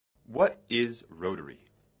What is Rotary?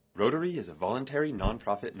 Rotary is a voluntary,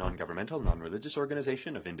 non-profit, non-governmental, non-religious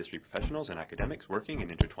organization of industry professionals and academics working in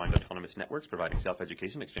intertwined autonomous networks providing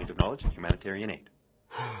self-education, exchange of knowledge, and humanitarian aid.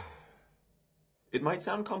 It might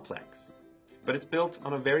sound complex, but it's built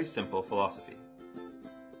on a very simple philosophy.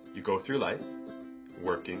 You go through life,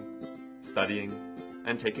 working, studying,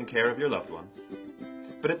 and taking care of your loved ones.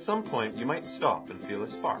 But at some point, you might stop and feel a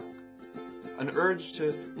spark, an urge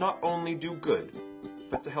to not only do good,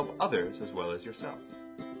 but to help others as well as yourself.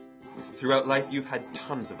 Throughout life, you've had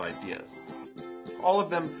tons of ideas. All of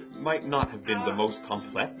them might not have been the most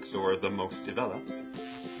complex or the most developed,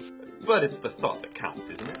 but it's the thought that counts,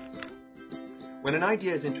 isn't it? When an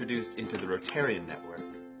idea is introduced into the Rotarian network,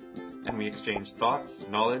 and we exchange thoughts,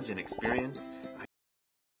 knowledge, and experience,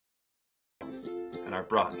 and are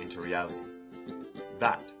brought into reality.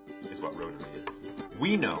 That is what Rotary is.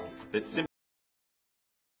 We know that simply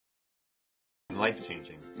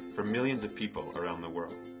life-changing for millions of people around the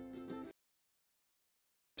world.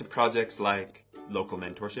 To projects like local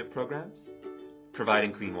mentorship programs,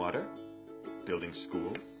 providing clean water, building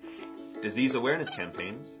schools, disease awareness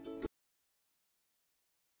campaigns,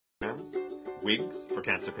 wigs for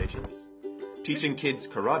cancer patients, teaching kids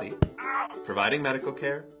karate, providing medical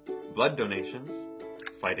care, blood donations,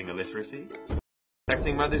 fighting illiteracy,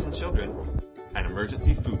 protecting mothers and children, and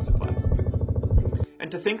emergency food supplies. And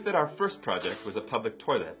to think that our first project was a public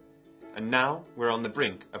toilet, and now we're on the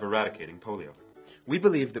brink of eradicating polio. We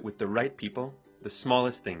believe that with the right people, the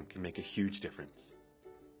smallest thing can make a huge difference.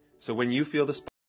 So when you feel the